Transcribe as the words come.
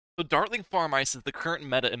So Dartling Farm Ice is the current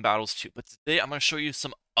meta in Battles 2, but today I'm going to show you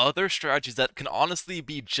some other strategies that can honestly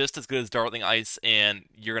be just as good as Dartling Ice, and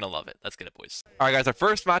you're going to love it. Let's get it, boys. Alright guys, our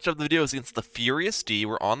first matchup of the video is against the Furious D.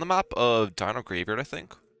 We're on the map of Dino Graveyard, I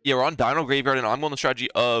think. Yeah, we're on Dino Graveyard, and I'm on the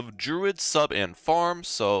strategy of Druid, Sub, and Farm,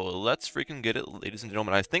 so let's freaking get it, ladies and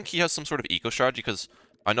gentlemen. I think he has some sort of eco strategy, because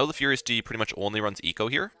I know the Furious D pretty much only runs eco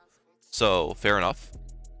here, so fair enough.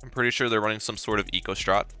 I'm pretty sure they're running some sort of eco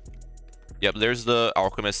strat. Yep, there's the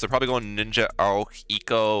Alchemist. They're probably going Ninja, Alch,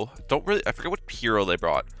 Eco. I forget what hero they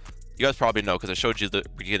brought. You guys probably know because I showed you the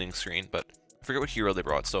beginning screen, but I forget what hero they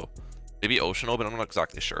brought. So maybe Oceano, but I'm not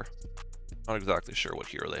exactly sure. Not exactly sure what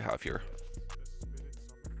hero they have here.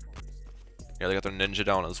 Yeah, they got their Ninja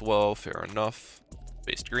down as well. Fair enough.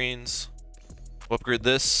 Based greens. We'll upgrade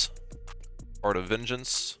this. Art of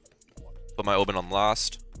Vengeance. Put my Oben on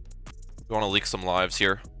last. We want to leak some lives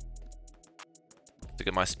here to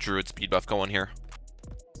get my Druid speed buff going here.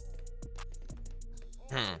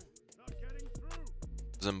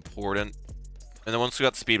 Is important. And then once we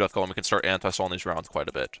got the speed buff going, we can start anti-stalling these rounds quite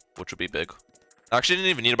a bit, which would be big. I actually didn't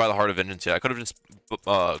even need to buy the Heart of Vengeance yet. I could have just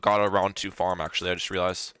got a round 2 farm, actually. I just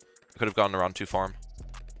realized. I could have gotten a round 2 farm.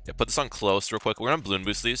 Yeah, put this on close real quick. We're going to balloon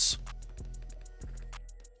boost these.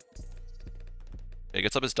 Yeah, he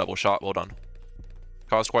gets up his double shot. Well done.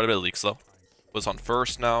 Caused quite a bit of leaks, though. Put this on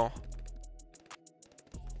first now.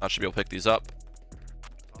 I should be able to pick these up.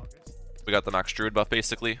 We got the max Druid buff,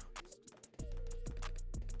 basically.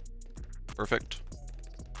 Perfect.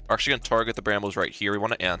 We're actually going to target the brambles right here. We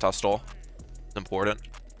want to anti-stall. It's important.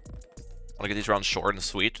 Want to get these rounds short and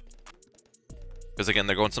sweet. Because, again,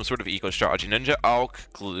 they're going some sort of eco strategy. Ninja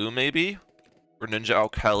Alch Glue, maybe? Or Ninja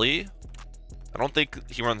Alch Heli? I don't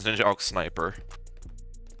think he runs Ninja Alch Sniper.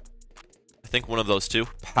 I think one of those two.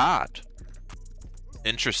 Pat.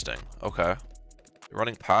 Interesting. Okay. You're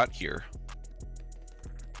running Pat here.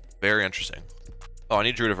 Very interesting. Oh, I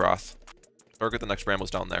need Druid of Wrath. Target the next brambles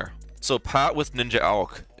down there. So Pat with Ninja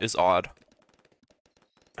Alch is odd.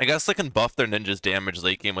 I guess they can buff their ninja's damage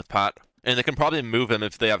late game with Pat. And they can probably move him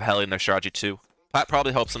if they have Heli in their strategy too. Pat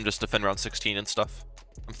probably helps them just defend round 16 and stuff.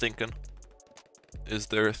 I'm thinking. Is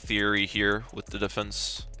there a theory here with the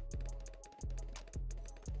defense?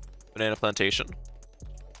 Banana Plantation.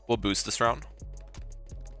 We'll boost this round.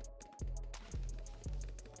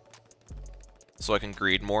 So I can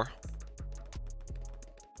greed more.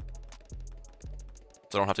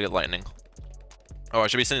 So I don't have to get lightning. Oh, I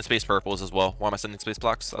should be sending space purples as well. Why am I sending space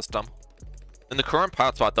blacks? That's dumb. In the current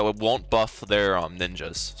pat spot, though, it won't buff their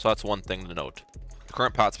ninjas. So that's one thing to note. The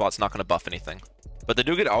current pat spot's not going to buff anything. But they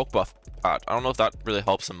do get Alch buff Pat. I don't know if that really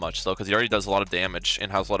helps him much, though, because he already does a lot of damage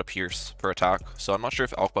and has a lot of pierce per attack. So I'm not sure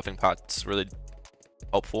if Alch buffing Pat's really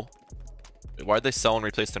helpful. Wait, why'd they sell and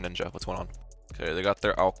replace their ninja? What's going on? Okay, they got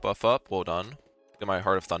their Alch buff up. Well done. Get my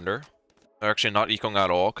Heart of Thunder. They're actually not ecoing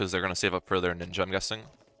at all because they're going to save up for their ninja, I'm guessing.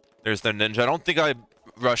 There's their ninja. I don't think I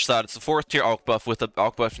rushed that. It's a 4th tier Alch buff with the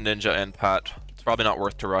Alch buff ninja and Pat. It's probably not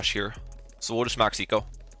worth to rush here. So we'll just max eco.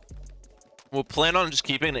 We'll plan on just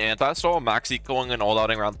keeping the anti-stall, max ecoing and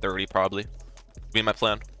all-outing around 30 probably. Be my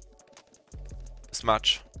plan. This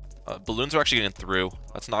match. Balloons are actually getting through.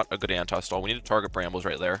 That's not a good anti-stall. We need to target brambles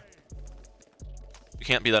right there. You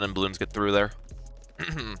can't be letting balloons get through there.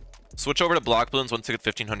 Switch over to black balloons once they get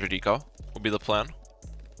 1500 eco. Will be the plan.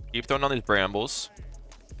 Keep throwing on these brambles.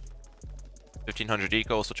 1500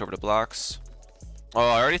 eco. We'll switch over to blacks. Oh,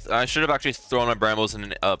 I should have actually thrown my brambles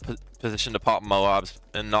in a position to pop Moabs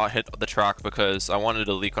and not hit the track because I wanted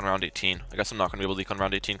to leak on round 18. I guess I'm not going to be able to leak on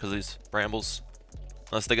round 18 because of these brambles.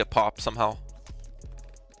 Unless they get popped somehow.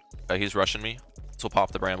 Okay, he's rushing me. So we'll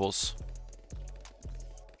pop the brambles.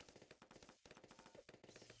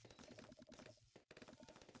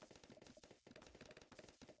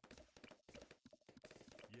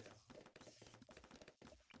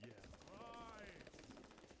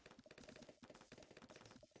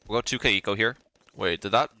 We'll go 2k eco here. Wait,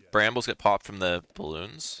 did that brambles get popped from the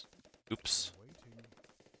balloons? Oops.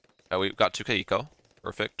 Yeah, we got 2k eco.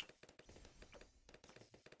 Perfect.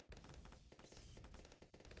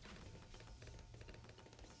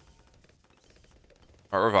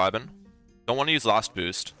 Alright, we're vibing. Don't want to use last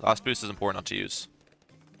boost. Last boost is important not to use.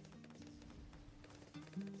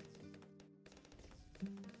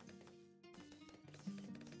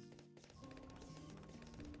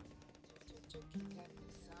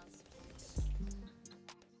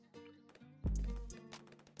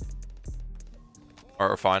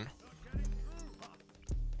 Alright, we're fine.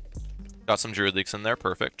 Got some Druid leaks in there,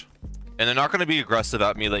 perfect. And they're not going to be aggressive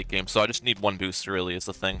at me late game, so I just need one boost really is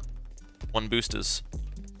the thing. One boost is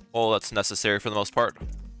all that's necessary for the most part.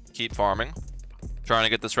 Keep farming. Trying to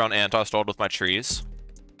get this round anti-stalled with my trees.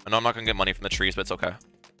 I know I'm not gonna get money from the trees, but it's okay.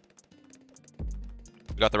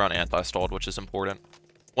 We got the round anti-stalled, which is important.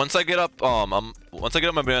 Once I get up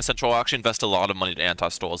my banana central, I'll actually invest a lot of money to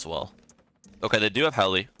anti-stall as well. Okay, they do have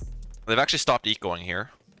heli. They've actually stopped ecoing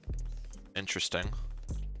here. Interesting.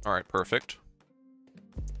 Alright, perfect.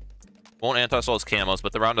 Won't anti-stall his camos,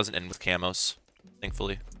 but the round doesn't end with camos,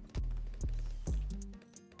 thankfully.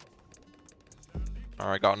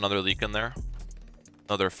 Alright, got another leak in there.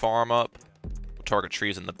 Another farm up. We'll target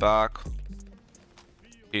trees in the back.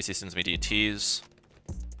 In case he sends me DTs.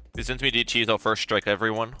 If he sends me DTs, I'll first strike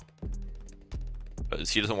everyone. Because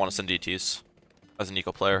he doesn't want to send DTs as an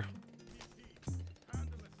eco player.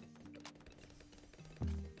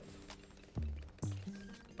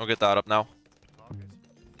 I'll get that up now.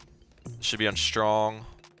 Should be on strong.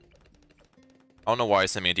 I don't know why he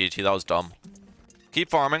sent me a DT. That was dumb. Keep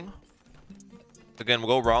farming. Again,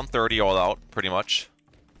 we'll go round 30 all out, pretty much.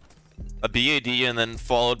 A BAD and then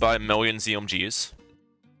followed by a million ZMGs.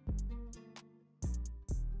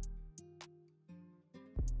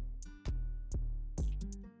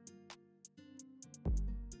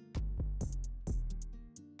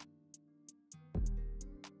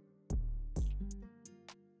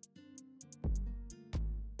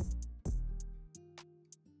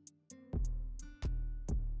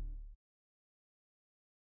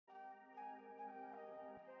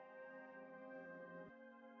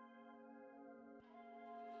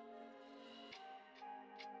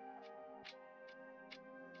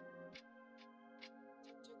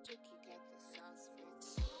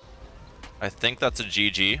 I think that's a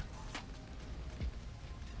GG.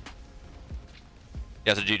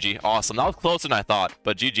 Yeah, it's a GG. Awesome. That was closer than I thought,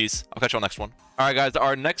 but GG's. I'll catch you on the next one. Alright, guys.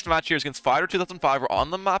 Our next match here is against Fighter 2005. We're on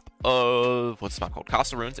the map of... what's this map called?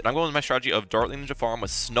 Castle Ruins. And I'm going with my strategy of Dartling Ninja Farm with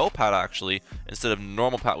Snowpat, actually, instead of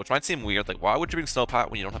normal Pat, which might seem weird. Like, why would you bring Snowpat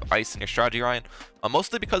when you don't have ice in your strategy, Ryan?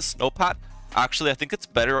 Mostly because Snowpat, actually, I think it's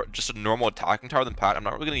better just a normal attacking tower than Pat. I'm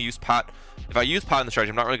not really going to use Pat. If I use Pat in the strategy,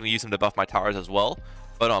 I'm not really going to use him to buff my towers as well.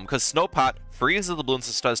 But because Snowpat freezes the balloons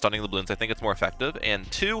instead of stunning the balloons, I think it's more effective. And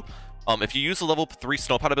two, if you use the level 3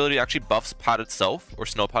 Snowpat ability, it actually buffs Pat itself, or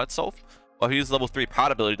Snowpat itself. While if you use the level 3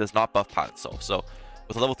 Pat ability, it does not buff Pat itself. So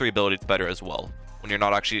with the level 3 ability, it's better as well, when you're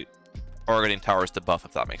not actually targeting towers to buff,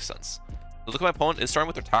 if that makes sense. So look at my opponent is starting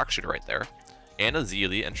with their tack shooter right there. And a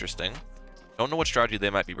Zealy, interesting. Don't know what strategy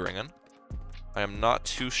they might be bringing. I am not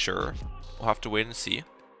too sure. We'll have to wait and see.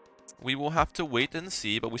 We will have to wait and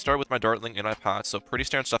see, but we started with my Dartling and my Pat, so pretty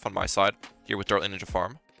standard stuff on my side here with Dartling Ninja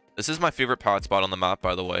Farm. This is my favorite Pat spot on the map,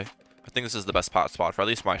 by the way. I think this is the best Pat spot for at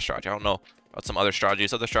least my strategy. I don't know about some other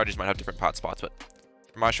strategies. Other strategies might have different Pat spots, but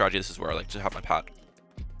for my strategy, this is where I like to have my Pat.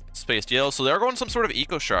 Spaced yellow. So they are going some sort of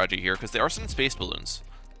eco strategy here, because they are sending space balloons.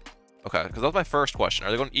 Okay, because that was my first question.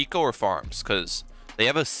 Are they going eco or farms? Because they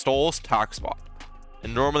have a stall tack spot.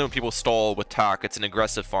 And normally when people stall with tack, it's an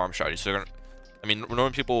aggressive farm strategy. So they're going to... I mean, normally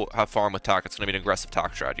when people have farm with tack, it's going to be an aggressive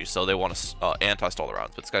tack strategy. So they want to anti-stall the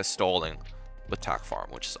rounds. But this guy's stalling with tack farm,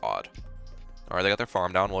 which is odd. Alright, they got their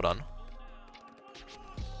farm down. Well done.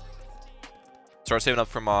 Start saving up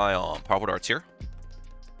for my powerful darts here.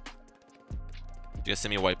 You guys send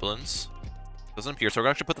me white balloons. Doesn't appear. So we're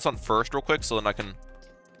going to actually put this on first real quick so then I can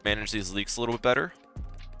manage these leaks a little bit better.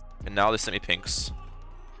 And now they sent me pinks.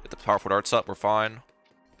 Get the powerful darts up. We're fine.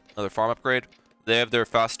 Another farm upgrade. They have their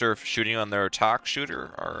faster shooting on their attack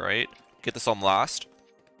shooter. Alright. Get this on last.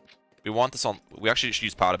 We want this on... We actually should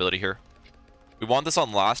use Pat ability here. We want this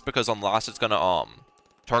on last because on last it's going to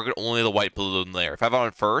target only the white balloon layer. If I have it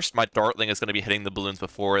on first, my Dartling is going to be hitting the balloons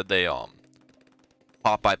before they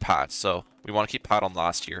pop by Pat. So we want to keep Pat on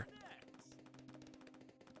last here.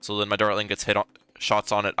 So then my Dartling gets hit on...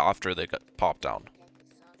 shots on it after they get popped down.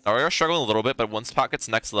 Now we are struggling a little bit, but once Pat gets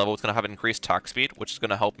next level, it's going to have increased attack speed, which is going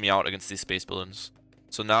to help me out against these space balloons.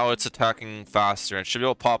 So now it's attacking faster, and it should be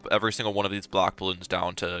able to pop every single one of these black balloons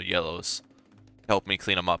down to yellows. Help me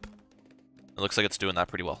clean them up. It looks like it's doing that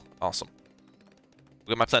pretty well. Awesome.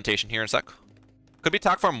 We'll get my plantation here in a sec. Could be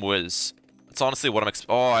attack farm whiz. It's honestly what I'm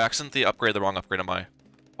oh, I accidentally upgraded the wrong upgrade on my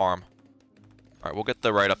farm. Alright, we'll get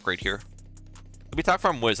the right upgrade here. Could be attack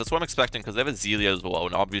farm whiz. That's what I'm expecting, because they have a Zelia as well,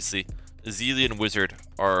 and obviously... Zealy and Wizard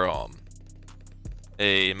are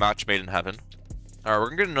a match made in heaven. Alright,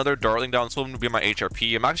 we're gonna get another Dartling down. This one will be my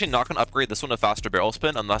HRP. I'm actually not gonna upgrade this one to faster barrel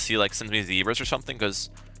spin unless he like sends me zebras or something,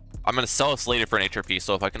 because I'm gonna sell this later for an HRP.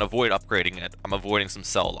 So if I can avoid upgrading it, I'm avoiding some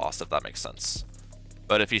cell loss, if that makes sense.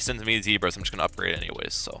 But if he sends me zebras, I'm just gonna upgrade it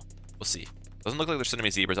anyways. So we'll see. Doesn't look like they're sending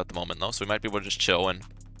me zebras at the moment though, so we might be able to just chill and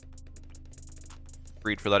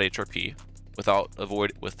breed for that HRP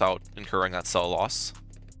without incurring that cell loss.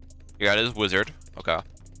 Yeah, it is Wizard. Okay.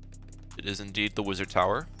 It is indeed the Wizard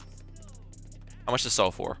Tower. How much to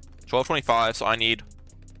sell for? 1225, so I need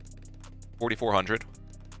 4400.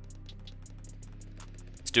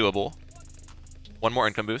 It's doable. One more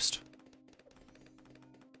income boost.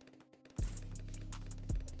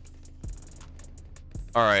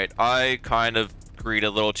 Alright, I kind of greed a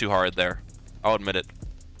little too hard there. I'll admit it.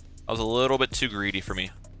 I was a little bit too greedy for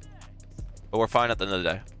me. But we're fine at the end of the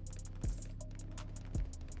day.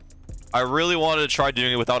 I really wanted to try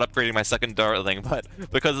doing it without upgrading my second dartling, but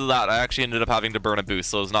because of that, I actually ended up having to burn a boost,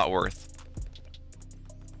 so it was not worth.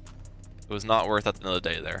 It was not worth at the end of the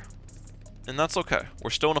day there. And that's okay. We're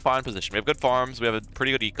still in a fine position. We have good farms. We have a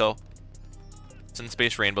pretty good eco. It's in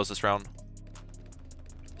space rainbows this round.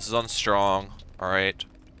 This is on strong. Alright.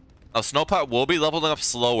 Now, Snowpat will be leveling up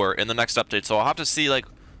slower in the next update, so I'll have to see, like,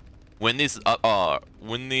 when these,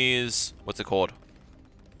 what's it called?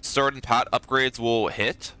 Certain pat upgrades will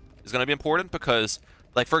hit is going to be important because,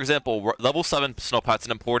 like, for example, level 7 Snowpat's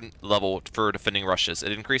an important level for defending rushes.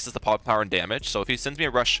 It increases the pop power and damage, so if he sends me a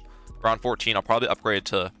rush around 14, I'll probably upgrade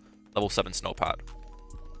to level 7 Snowpat.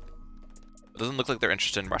 It doesn't look like they're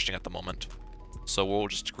interested in rushing at the moment, so we'll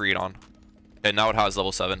just greed on. Okay, now it has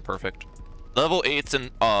level 7, perfect. Level 8's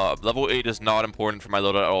and level 8 is not important for my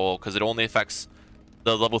loadout at all because it only affects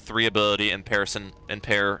the level 3 ability in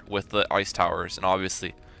pair with the ice towers, and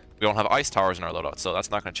obviously we don't have ice towers in our loadout, so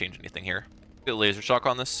that's not going to change anything here. Get laser shock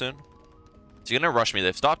on this soon. So you're going to rush me.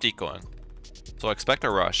 They've stopped decoing, so I expect a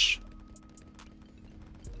rush.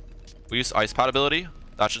 We use ice pad ability.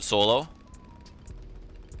 That should solo.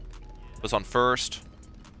 Was on first.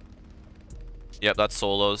 Yep, that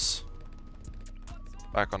solos.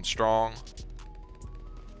 Back on strong.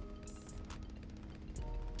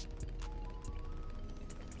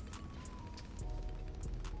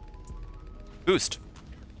 Boost.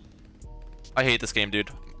 I hate this game,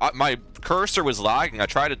 dude. My cursor was lagging. I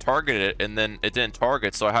tried to target it and then it didn't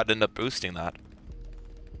target, so I had to end up boosting that.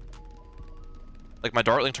 Like, my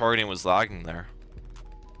dartling targeting was lagging there.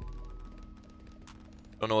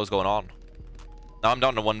 Don't know what's going on. Now I'm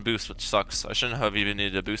down to 1 boost, which sucks. I shouldn't have even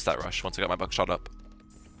needed to boost that rush once I got my buckshot up.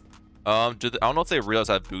 I don't know if they realize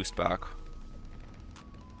I have boost back.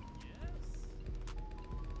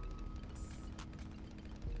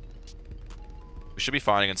 We should be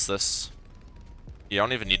fine against this. Yeah, I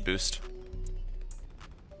don't even need boost.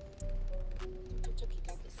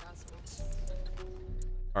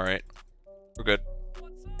 Alright. We're good.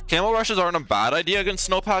 Camo rushes aren't a bad idea against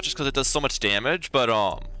Snowpat just because it does so much damage, but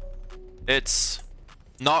it's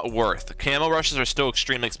not worth. Camo rushes are still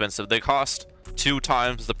extremely expensive. They cost 2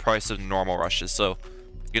 times the price of normal rushes, so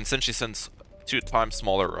you can essentially send 2 times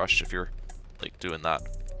smaller rush if you're like doing that.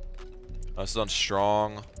 This is on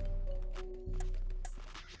strong.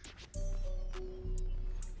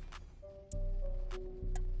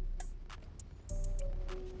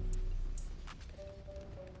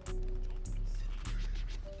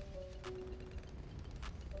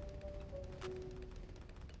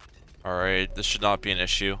 Alright, this should not be an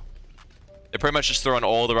issue. They're pretty much just throwing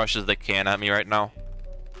all the rushes they can at me right now,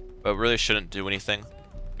 but really shouldn't do anything.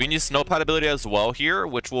 We can use Snowpat ability as well here,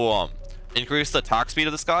 which will increase the attack speed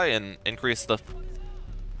of this guy and increase the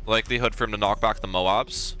likelihood for him to knock back the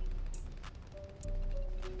Moabs.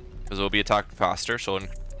 Because it will be attacking faster, so it'll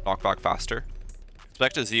knock back faster.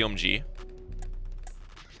 Expect a ZOMG.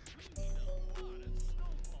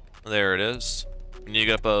 There it is. We need to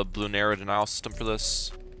get up a blue narrow denial system for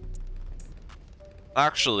this.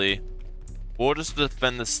 Actually, we'll just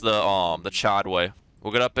defend this the Chad way.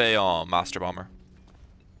 We'll get up a Master Bomber.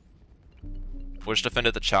 We'll just defend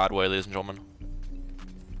it the Chad way, ladies and gentlemen.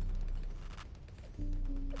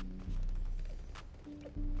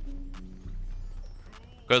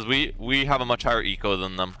 Because we have a much higher eco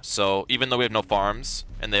than them, so even though we have no farms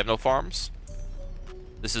and they have no farms,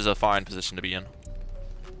 this is a fine position to be in.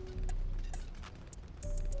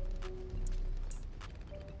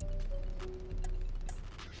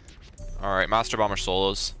 Alright, Master Bomber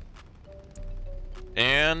solos.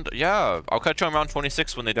 And yeah, I'll catch you on round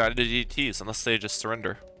 26 when they die to DTs, unless they just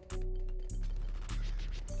surrender.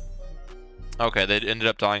 Okay, they ended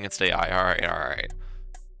up dying against AI. Alright.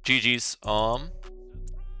 GG's. I'll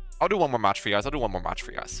do one more match for you guys.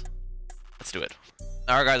 Let's do it.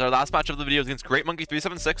 Alright guys, our last match of the video is against Great Monkey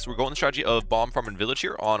 376. We're going the strategy of Bomb Farm and Village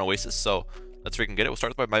here on Oasis, so let's freaking get it. We'll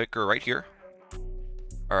start with my maker right here.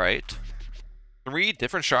 Alright. 3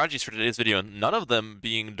 different strategies for today's video, and none of them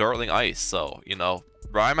being Dartling Ice, so, you know,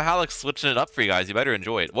 Ryan Mehalic switching it up for you guys. You better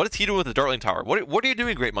enjoy it. What is he doing with the Dartling Tower? What are you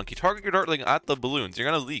doing, Great Monkey? Target your Dartling at the balloons. You're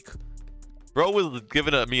gonna leak. Bro was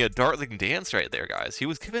giving me a Dartling dance right there, guys. He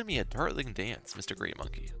was giving me a Dartling dance, Mr. Great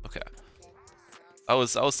Monkey. Okay. That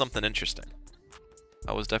was something interesting.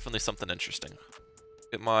 That was definitely something interesting.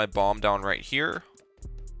 Get my bomb down right here.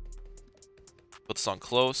 Put this on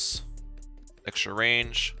close. Extra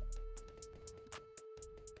range.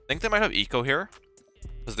 I think they might have eco here.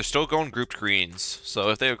 Because they're still going grouped greens. So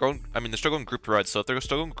if they're going, I mean, they're still going grouped reds. So if they're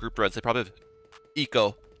still going grouped reds, they probably have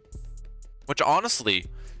eco. Which honestly,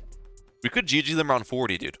 we could GG them around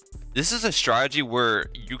 40, dude. This is a strategy where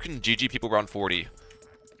you can GG people around 40.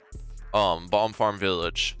 Bomb farm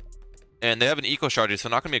village. And they have an eco strategy, so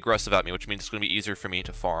they're not going to be aggressive at me, which means it's going to be easier for me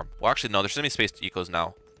to farm. Well, actually, no, there's semi-spaced ecos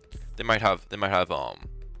now. They might have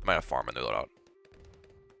farm in their loadout.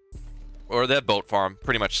 Or they have boat farm.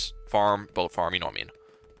 Pretty much farm, boat farm, you know what I mean.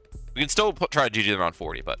 We can still try to GG them around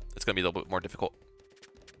 40, but it's going to be a little bit more difficult.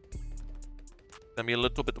 It's going to be a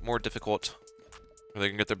little bit more difficult. Are they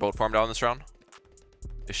going to get their boat farm down this round?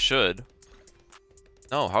 They should.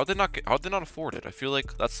 No, how did they not afford it? I feel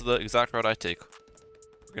like that's the exact route I take.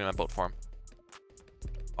 We're getting a boat farm.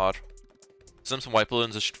 Odd. Send some white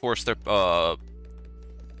balloons that should force their powerful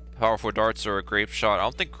darts or a grape shot. I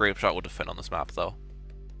don't think grape shot will defend on this map though.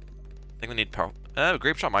 I think we need power.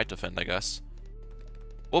 Grape shot might defend, I guess.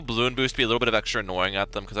 Will balloon boost be a little bit of extra annoying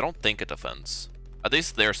at them because I don't think it defends. At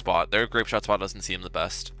least their spot, their grape shot spot doesn't seem the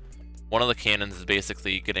best. One of the cannons is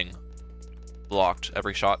basically getting blocked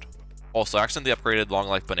every shot. Also, accidentally upgraded long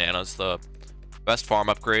life bananas, the best farm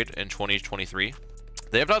upgrade in 2023.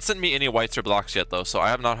 They have not sent me any whites or blacks yet though, so I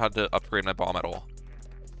have not had to upgrade my bomb at all,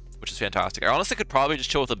 which is fantastic. I honestly could probably just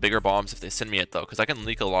chill with the bigger bombs if they send me it though, because I can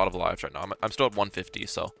leak a lot of lives right now. I'm still at 150,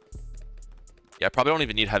 so yeah, I probably don't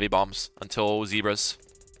even need heavy bombs until zebras.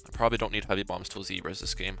 I probably don't need heavy bombs till zebras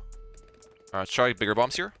this game. All right, let's try bigger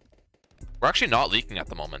bombs here. We're actually not leaking at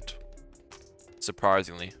the moment,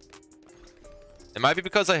 surprisingly. It might be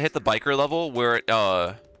because I hit the biker level where it,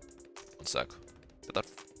 one sec. Get that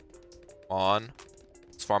on.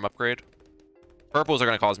 Let's farm upgrade. Purples are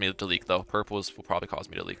going to cause me to leak though. Purples will probably cause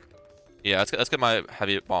me to leak. Yeah, let's get my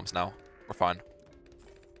heavy bombs now. We're fine.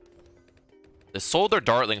 They sold their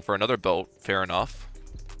dartling for another boat. Fair enough.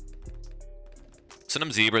 Send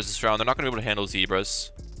them zebras this round. They're not going to be able to handle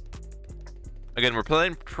zebras. Again, we're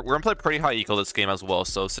going to play pretty high eco this game as well.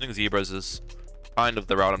 So sending zebras is kind of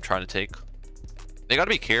the route I'm trying to take. They got to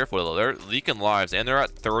be careful though. They're leaking lives and they're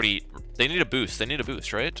at 30. They need a boost. They need a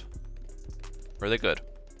boost, right? Or are they good?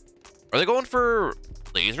 Are they going for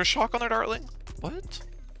laser shock on their dartling? What?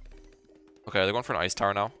 Okay, they're going for an ice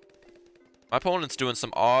tower now. My opponent's doing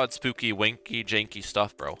some odd, spooky, winky, janky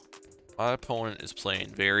stuff, bro. My opponent is playing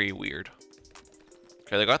very weird.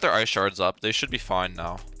 Okay, they got their ice shards up. They should be fine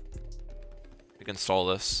now. We can stall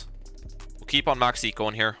this. We'll keep on max eco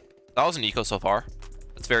in here. 1,000 eco so far.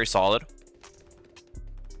 That's very solid.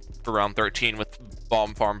 For round 13 with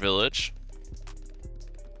Bomb Farm Village.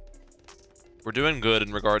 We're doing good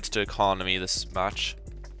in regards to economy this match.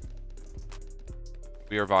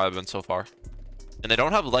 We are vibing so far. And they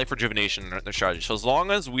don't have life rejuvenation in their strategy. So as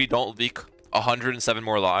long as we don't leak 107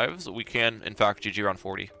 more lives, we can, in fact, GG around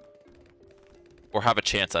 40. Or have a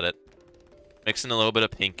chance at it. Mixing a little bit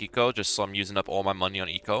of pink eco, just so I'm using up all my money on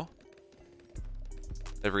eco.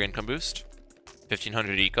 Every income boost.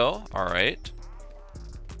 1,500 eco. Alright.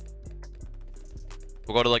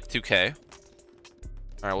 We'll go to like 2k.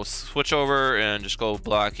 Alright, we'll switch over and just go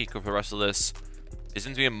black eco for the rest of this. It's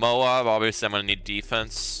going to be a Moab. Obviously, I'm going to need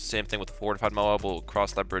defense. Same thing with the fortified Moab. We'll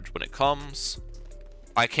cross that bridge when it comes.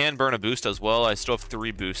 I can burn a boost as well. I still have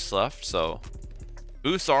 3 boosts left, so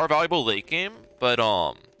boosts are valuable late game, but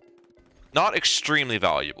not extremely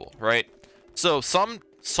valuable, right? So some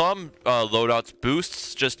loadouts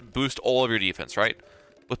boosts just boost all of your defense, right?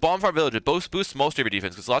 With Bomb Farm Village, it boosts most of your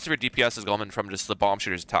defense because lots of your DPS is coming from just the bomb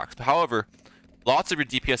shooter's attacks. But however, lots of your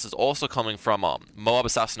DPS is also coming from Moab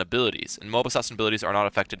Assassin abilities, and Moab Assassin abilities are not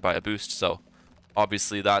affected by a boost, so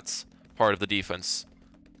obviously that's part of the defense.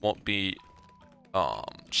 Won't be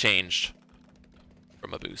changed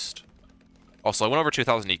from a boost. Also, I went over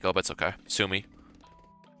 2,000 eco, but it's okay. Sue me.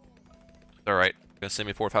 Alright, gonna send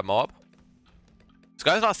me 4 or 5 Moab. This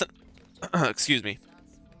guy's not excuse me.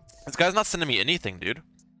 This guy's not sending me anything, dude.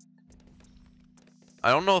 I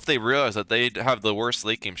don't know if they realize that they have the worst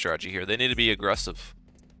late game strategy here. They need to be aggressive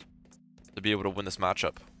to be able to win this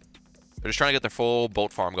matchup. They're just trying to get their full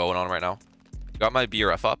boat farm going on right now. Got my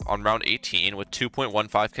BRF up on round 18 with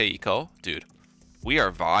 2.15k eco. Dude, we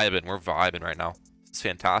are vibing. We're vibing right now. It's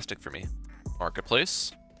fantastic for me.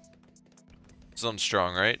 Marketplace. Zone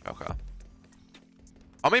strong, right? Okay.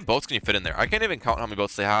 How many boats can you fit in there? I can't even count how many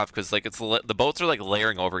boats they have because like the boats are like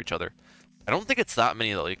layering over each other. I don't think it's that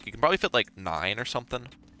many though. Like, you can probably fit like 9 or something.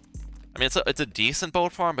 I mean, it's a decent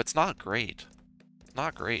boat farm, but it's not great. It's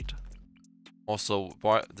not great. Also,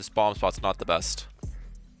 this bomb spot's not the best.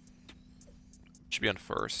 Should be on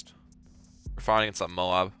first. We're fighting against that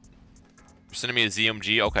Moab. They're sending me a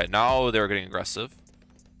ZMG. Okay, now they're getting aggressive.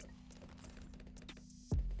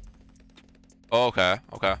 Oh, okay,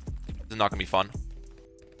 okay. This is not gonna be fun.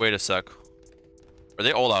 Wait a sec. Are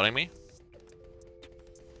they all outing me?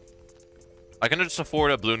 I can just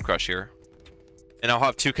afford a Bloon Crush here. And I'll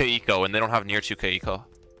have 2k eco, and they don't have near 2k eco.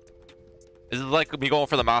 This is like me going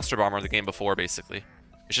for the Master Bomber the game before, basically.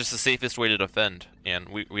 It's just the safest way to defend, and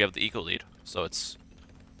we have the eco lead. So it's...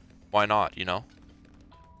 why not, you know?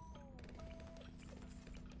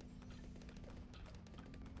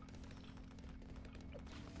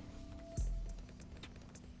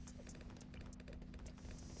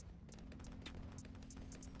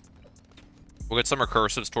 We'll get some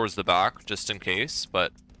recursives towards the back, just in case,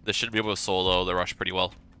 but this should be able to solo the rush pretty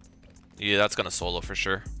well. Yeah, that's gonna solo for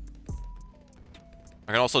sure.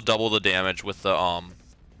 I can also double the damage with the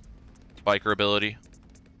biker ability.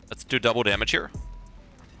 Let's do double damage here.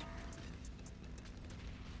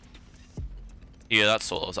 Yeah, that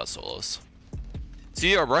solos, that solos.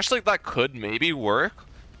 See, a rush like that could maybe work,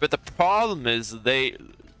 but the problem is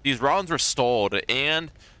these rounds were stalled,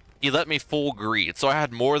 and he let me full greed, so I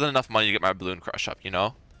had more than enough money to get my Bloon Crush up, you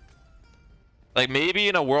know? Like, maybe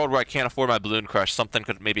in a world where I can't afford my Bloon Crush, something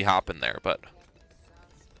could maybe happen there, but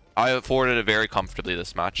I afforded it very comfortably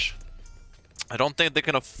this match. I don't think they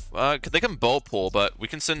can they can bow pull, but we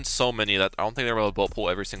can send so many that I don't think they're able to bow pull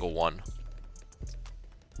every single one.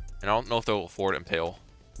 And I don't know if they'll afford Impale.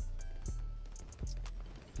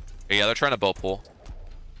 Yeah, they're trying to bow pull.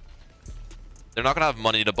 They're not going to have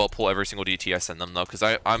money to bow pull every single DT I send them, though, because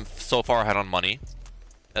I'm so far ahead on money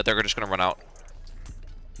that they're just going to run out.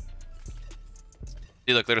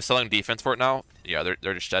 See, look, they're just selling defense for it now. Yeah,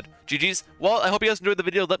 they're just dead. GG's. Well, I hope you guys enjoyed the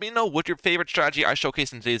video. Let me know what your favorite strategy I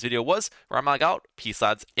showcased in today's video was. I'm Mehalic out. Peace,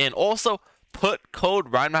 lads. And also, put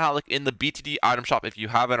code Mehalic in the BTD item shop if you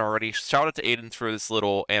haven't already. Shout out to Aiden for this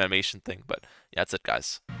little animation thing. But yeah, that's it,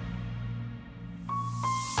 guys.